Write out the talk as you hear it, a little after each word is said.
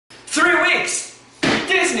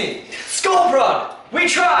Disney! Skullbrod! We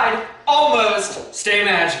tried! Almost! Stay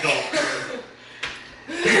magical.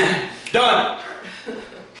 Done!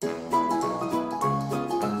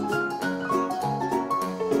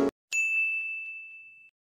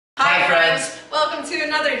 Hi friends! Welcome to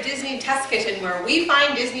another Disney Test Kitchen where we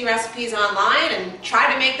find Disney recipes online and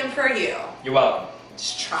try to make them for you. You're welcome.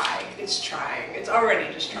 Just try. It's trying. It's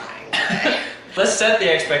already just trying. Let's set the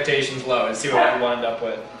expectations low and see what we wind up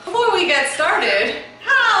with. Before we get started,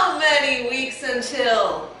 how many weeks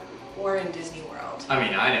until we're in Disney World? I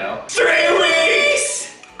mean, I know. 3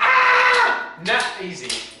 weeks! Ah! Not easy.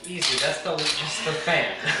 Easy. That's just the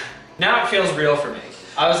fan. Now it feels real for me.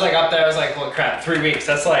 I was like up there, I was like, well crap, 3 weeks.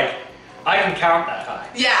 That's like, I can count that high.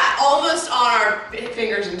 Yeah, almost on our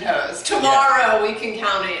fingers and toes. Tomorrow we can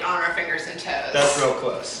count it on our fingers and toes. That's real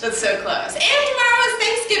close. That's so close. And tomorrow is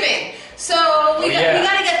Thanksgiving. So we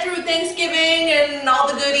gotta get through Thanksgiving and all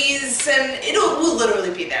the goodies, and we'll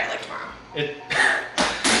literally be there like tomorrow.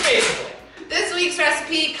 Basically. This week's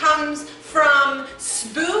recipe comes from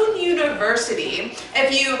Spoon University.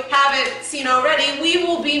 If you haven't seen already, we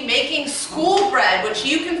will be making school bread, which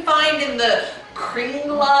you can find in the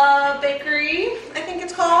Kringla Bakeri, I think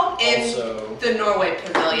it's called, in the Norway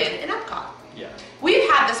pavilion in Epcot. Yeah. We've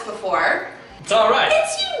had this before. It's alright.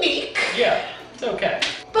 It's unique. Yeah, it's okay.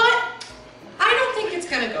 But I don't think it's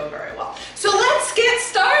gonna go very well. So let's get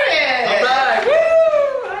started! Alright,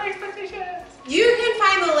 woo! High expectations! You can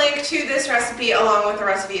find the link to this recipe along with the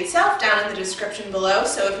recipe itself down in the description below.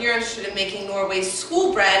 So if you're interested in making Norway's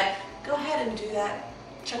school bread, go ahead and do that.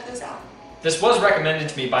 Check this out. This was recommended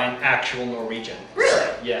to me by an actual Norwegian. Really?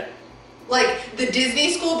 Yeah. Like the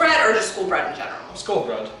Disney school bread or just school bread in general? School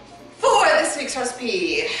bread. For this week's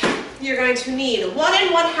recipe, you're going to need 1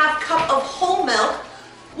 1/2 cup of whole milk,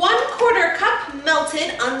 1/4 cup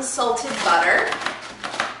melted unsalted butter,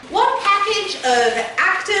 1 package of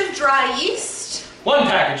active dry yeast, 1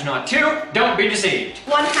 package, not 2. Don't be deceived.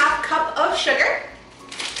 1/2 cup of sugar,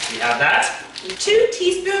 We have that. 2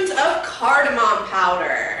 teaspoons of cardamom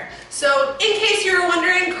powder. So, in case you're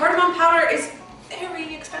wondering, cardamom powder is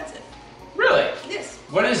very expensive. Really? It is.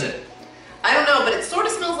 What is it? I don't know, but it sort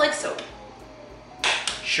of smells like soap.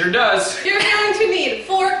 Sure does. You're going to need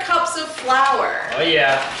 4 cups of flour. Oh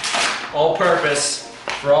yeah. All purpose.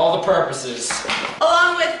 For all the purposes.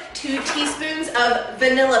 Along with 2 teaspoons of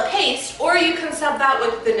vanilla paste, or you can sub that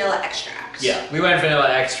with vanilla extract. Yeah, we went vanilla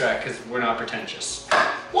extract because we're not pretentious.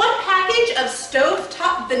 1 package of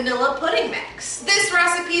stovetop vanilla pudding mix. This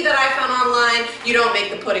recipe that I found online, you don't make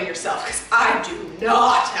the pudding yourself because I do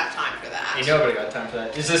not have time for that. Ain't nobody got time for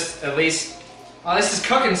that. Is this at least... Oh, this is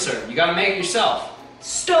cook and serve. You gotta make it yourself.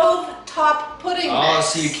 Stovetop pudding mix. Oh,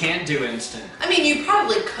 so you can't do instant. I mean, you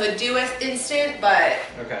probably could do it instant, but...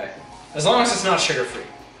 Okay. As long as it's not sugar-free.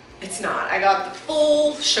 It's not. I got the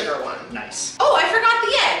full sugar one. Nice. Oh, I forgot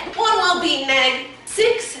the egg. 1 well-beaten egg,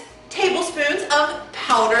 6 tablespoons of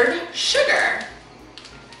powdered sugar,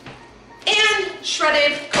 and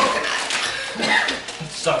shredded coconut.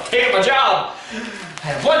 Stop taking my job. I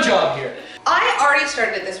have 1 job here. I already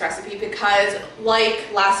started this recipe because,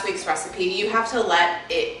 like last week's recipe, you have to let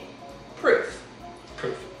it proof.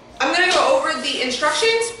 I'm gonna go over the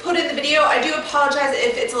instructions, put in the video. I do apologize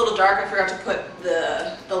if it's a little dark. I forgot to put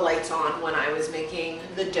the lights on when I was making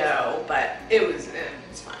the dough, but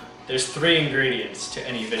it's fine. There's 3 ingredients to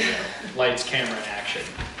any video. Lights, camera, and action.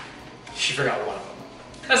 She forgot one of them.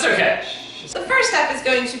 That's okay. The first step is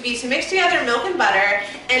going to be to mix together milk and butter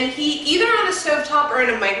and heat either on a stovetop or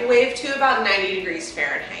in a microwave to about 90 degrees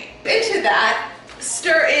Fahrenheit. Into that,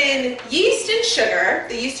 stir in yeast and sugar,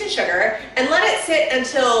 and let it sit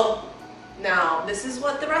until, now this is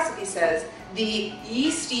what the recipe says, the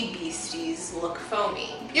yeasty beasties look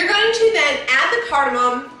foamy. You're going to then add the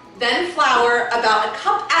cardamom, then flour about 1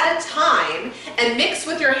 cup at a time and mix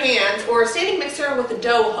with your hands or a standing mixer with a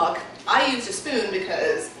dough hook. I used a spoon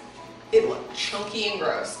because it looked chunky and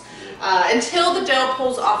gross. Until the dough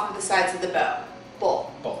pulls off of the sides of the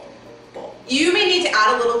bowl. You may need to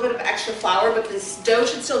add a little bit of extra flour, but this dough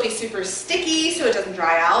should still be super sticky so it doesn't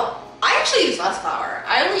dry out. I actually use less flour.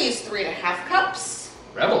 I only use 3 1/2 cups.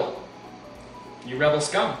 Rebel. You rebel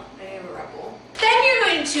scum. I am a rebel. Then you're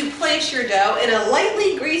going to place your dough in a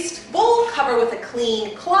lightly greased bowl, cover with a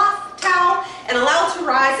clean cloth towel, and allow it to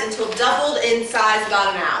rise until doubled in size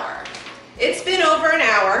about an hour. It's been over an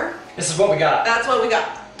hour. This is what we got. That's what we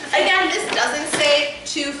got. Again, this doesn't say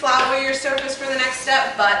to flour your surface for the next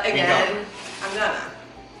step, but again, I'm gonna.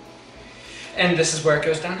 And this is where it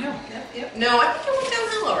goes downhill. Yep. No, I think it went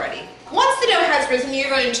downhill already. Once the dough has risen, you're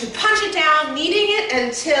going to punch it down, kneading it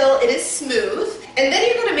until it is smooth. And then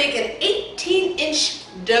you're going to make an 18-inch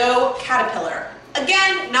dough caterpillar.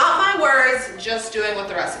 Again, not my words, just doing what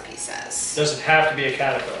the recipe says. Does it have to be a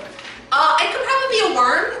caterpillar? It could probably be a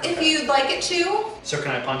worm if you'd like it to. So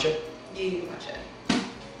can I punch it? You can punch it.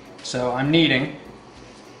 So I'm kneading.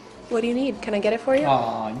 What do you need? Can I get it for you?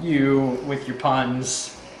 Aw, you with your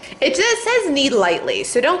puns. It just says knead lightly,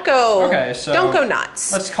 so don't go. Okay, so don't go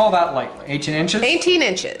nuts. Let's call that lightly. 18 inches? 18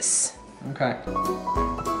 inches. Okay.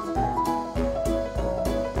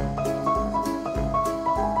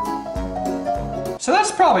 So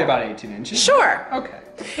that's probably about 18 inches. Sure. Okay.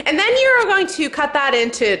 And then you're going to cut that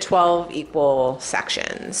into 12 equal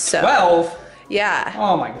sections. So 12? yeah.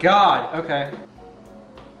 Oh my god. Okay.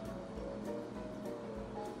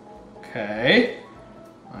 Okay.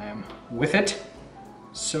 I am with it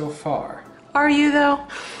so far. Are you though?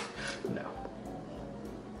 No.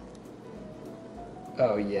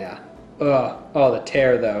 Oh yeah. Ugh. Oh, the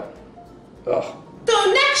tear though. Ugh.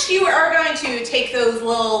 So next you are going to take those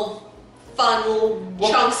little fun little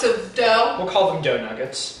chunks of dough. We'll call them dough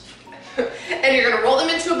nuggets. And you're gonna roll them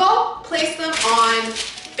into a ball, place them on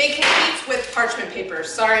baking sheets with parchment paper.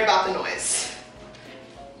 Sorry about the noise.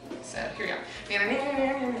 So here we go.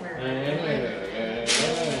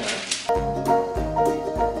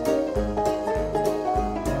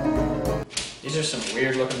 These are some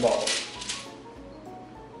weird looking balls.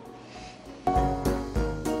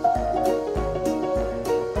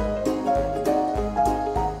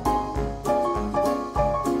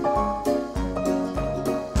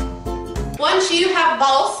 Once you have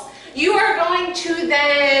balls, you are going to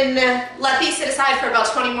then let these sit aside for about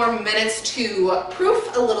 20 more minutes to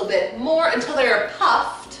proof a little bit more until they're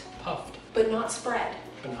puffed. Puffed, But not spread.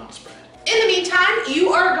 but not spread. In the meantime,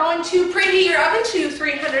 you are going to preheat your oven to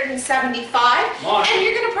 375, and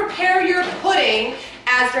you're going to prepare your pudding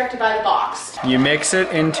as directed by the box. You mix it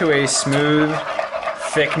into a smooth,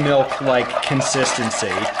 thick milk-like consistency.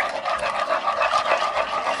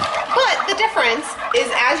 But the difference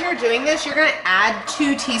is as you're doing this, you're going to add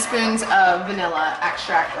 2 teaspoons of vanilla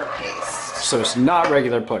extract or paste. So it's not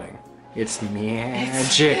regular pudding. It's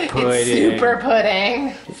magic pudding. It's super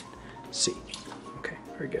pudding. See. Okay,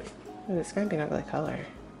 very good. Ooh, it's going to be an ugly color.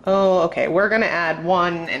 Oh, okay. We're going to add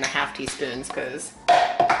 1.5 teaspoons because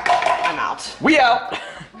I'm out. We out!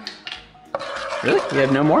 Really? You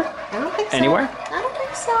have no more? I don't think so. Anywhere? I don't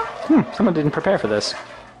think so. Someone didn't prepare for this.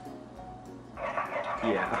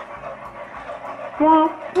 Yeah.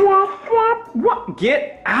 What?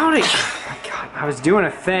 Get out of here! Oh my god, I was doing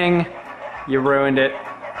a thing. You ruined it.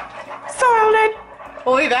 Soiled it.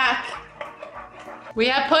 We'll be back. We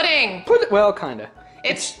have pudding. Well, kinda.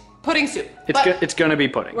 It's pudding soup. It's gonna be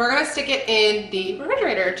pudding. We're gonna stick it in the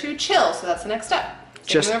refrigerator to chill, so that's the next step.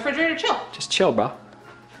 Stick it in the refrigerator to chill. Just chill, bro.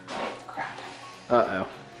 Crap. Uh-oh.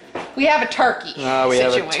 We have a turkey We have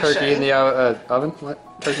situation. a turkey in the oven? What?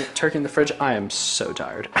 Turkey in the fridge? I am so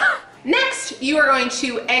tired. Next, you are going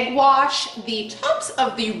to egg wash the tops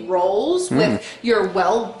of the rolls with your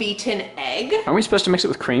well-beaten egg. Aren't we supposed to mix it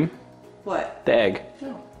with cream? What? The egg.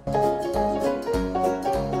 No.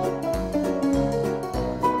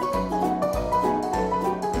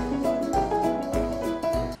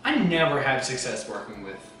 I never had success working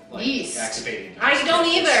with yeast. activating. I don't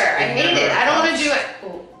either. I hate it. I don't want to do it.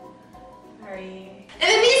 Oh. Sorry. And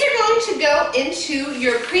then these are going to go into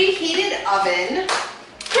your preheated oven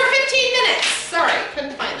for 15 minutes. Sorry,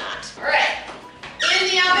 couldn't find that. All right. In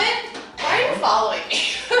the oven. Why are you following me?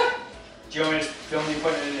 Do you want me to film me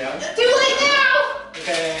putting it in the oven? Too late now.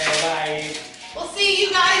 Okay, bye. We'll see you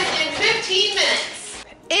guys in 15 minutes.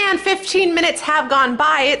 And 15 minutes have gone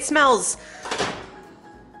by. It smells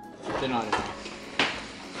They're not in.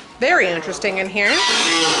 very interesting in here.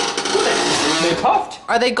 They puffed.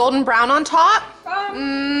 Are they golden brown on top?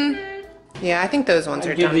 Yeah, I think those ones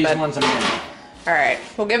are Give done. these But ones a minute. all right,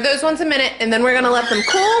 we'll give those ones a minute, and then we're gonna let them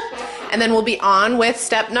cool, and then we'll be on with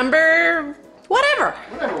step number whatever.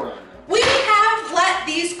 We have let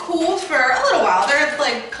these cool for a little while. They're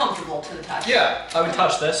like comfortable to the touch. Yeah, I would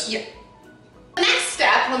touch this. Yeah. The next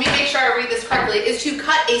step, let me make sure I read this correctly, is to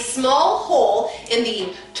cut a small hole in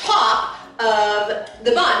the top of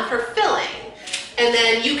the bun for filling. And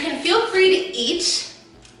then you can feel free to eat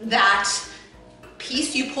that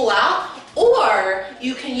piece you pull out, or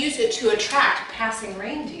you can use it to attract passing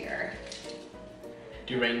reindeer.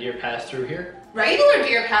 Do reindeer pass through here? Regular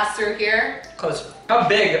deer pass through here. Close. How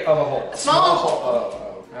big of a hole? A small hole.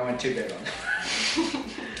 Oh, I went too big on it.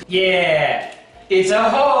 Yeah, it's a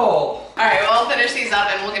hole. All right, well, I'll finish these up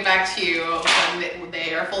and we'll get back to you when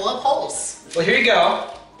they are full of holes. Well, here you go.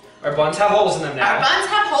 Our buns have holes in them now. Our buns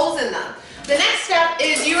have holes in them. The next step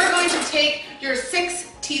is you are going to take your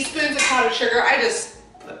 6 teaspoons of powdered sugar. I just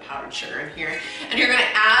put powdered sugar in here. And you're going to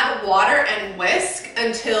add water and whisk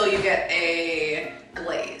until you get a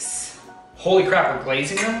glaze. Holy crap, we're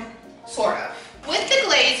glazing them? Sort of. With the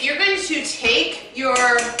glaze, you're going to take your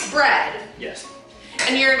bread. Yes.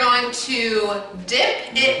 And you're going to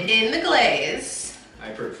dip it in the glaze. I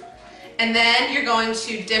approve. And then you're going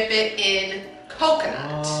to dip it in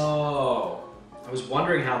coconut. Oh, I was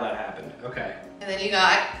wondering how that happened. Okay. And then you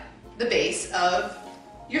got the base of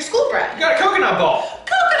your school bread. You got a coconut ball.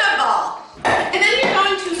 Coconut ball. And then you're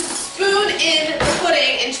going to spoon in the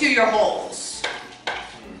pudding into your holes. The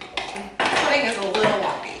pudding is a little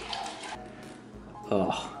wonky.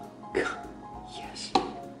 Oh, yes.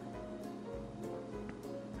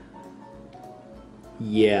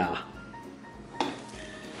 Yeah.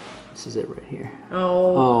 This is it right here.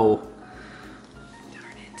 Oh. Oh.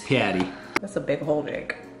 Darn it. Patty. That's a big hole,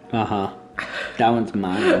 Jake. Uh-huh. That one's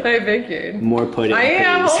mine. I figured. More pudding, I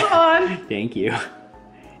am, please. hold on. Thank you.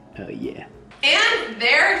 Oh, yeah. And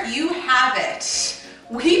there you have it.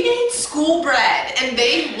 We made school bread and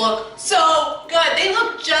they look so good. They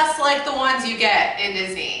look just like the ones you get in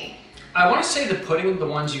Disney. I want to say the pudding, the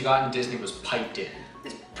ones you got in Disney, was piped in.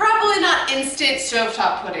 It's probably not instant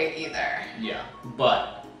stovetop pudding either. Yeah,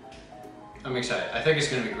 but I'm excited. I think it's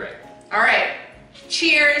going to be great. All right,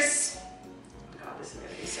 cheers. Oh God, this is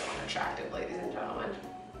going to be so unattractive, ladies and gentlemen.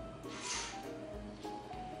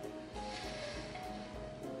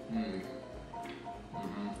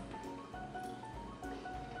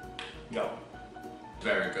 Go.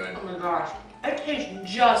 Very good. Oh my gosh, it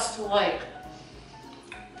tastes just like.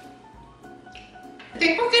 I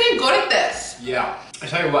think we're getting good at this. Yeah. I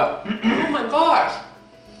tell you what, Oh my gosh.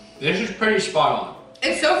 this is pretty spot on.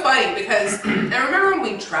 It's so funny because I remember when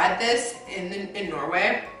we tried this in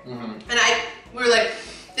Norway, and we were like,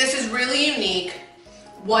 this is really unique.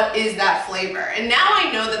 What is that flavor? And now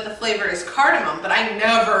I know that the flavor is cardamom, but I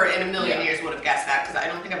never in a million years would have guessed that because I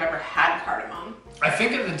don't think I've ever had cardamom. I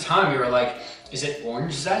think at the time you were like, is it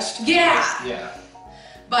orange zest? Yeah. Yeah.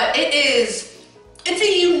 But it's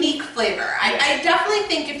a unique flavor. I definitely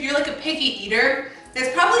think if you're like a picky eater,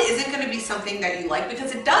 this probably isn't going to be something that you like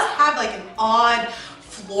because it does have like an odd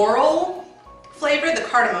floral flavor. The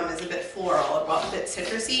cardamom is a bit floral, a bit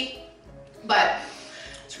citrusy, but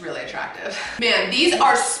it's really attractive. Man, these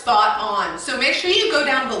are spot on. So make sure you go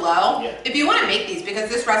down below if you want to make these because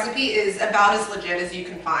this recipe is about as legit as you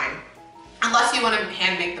can find. Unless you want to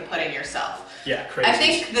hand make the pudding yourself. Yeah, crazy. I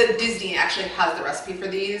think the Disney actually has the recipe for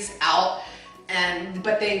these out,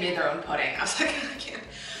 but they made their own pudding. I was like, I can't.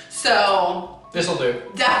 So this'll do.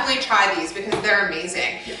 definitely try these because they're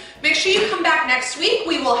amazing. Yeah. Make sure you come back next week.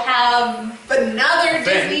 We will have another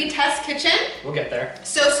Disney test kitchen. We'll get there.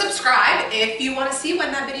 So subscribe if you want to see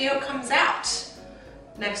when that video comes out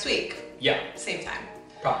next week. Yeah. Same time.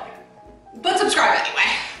 Probably. But subscribe anyway.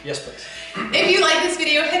 Yes, please. If you like this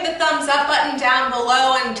video, hit the thumbs up button down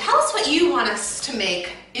below and tell us what you want us to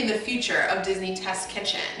make in the future of Disney Test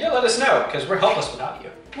Kitchen. Yeah, let us know, because we're helpless without you.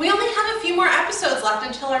 We only have a few more episodes left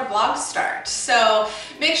until our vlogs start, so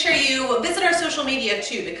make sure you visit our social media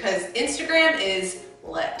too, because Instagram is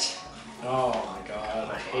lit. Oh my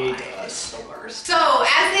god, I hate us. The worst. So,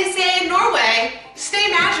 as they say in Norway, stay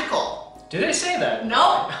magical. Do they say that?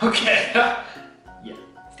 No. Okay. Yeah.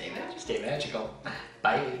 Stay magical. Stay magical.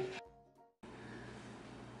 Bye.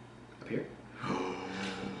 Up here?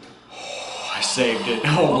 I saved it.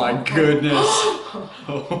 Oh my goodness.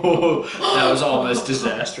 Oh, that was almost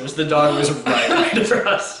disastrous. The dog was right under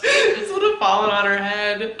us. This would have fallen on her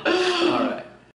head. Alright.